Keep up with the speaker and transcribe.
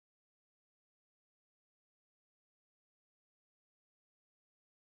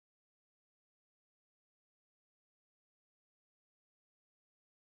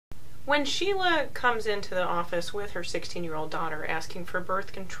When Sheila comes into the office with her 16-year-old daughter asking for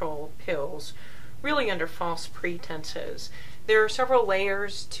birth control pills, really under false pretenses, there are several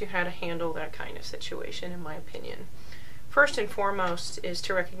layers to how to handle that kind of situation, in my opinion. First and foremost is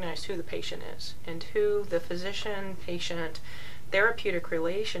to recognize who the patient is and who the physician-patient therapeutic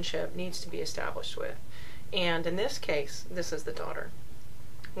relationship needs to be established with. And in this case, this is the daughter.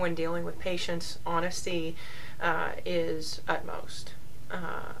 When dealing with patients, honesty is utmost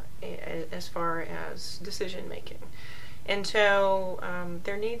as far as decision making. And so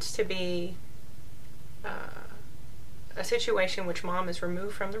there needs to be a situation in which mom is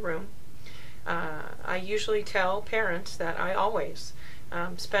removed from the room. I usually tell parents that I always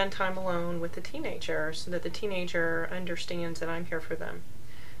spend time alone with the teenager so that the teenager understands that I'm here for them.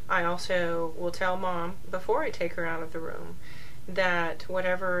 I also will tell mom, before I take her out of the room, that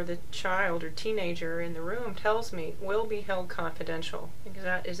whatever the child or teenager in the room tells me will be held confidential, because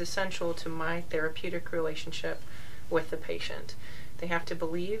that is essential to my therapeutic relationship with the patient. They have to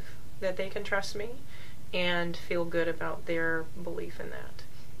believe that they can trust me and feel good about their belief in that.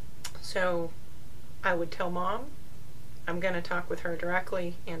 So I would tell mom, I'm going to talk with her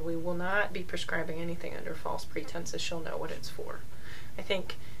directly, and we will not be prescribing anything under false pretenses. She'll know what it's for. I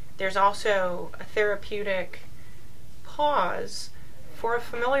think there's also a therapeutic pause for a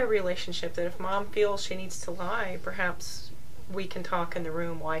familiar relationship, that if mom feels she needs to lie, perhaps we can talk in the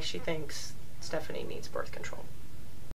room why she thinks Stephanie needs birth control.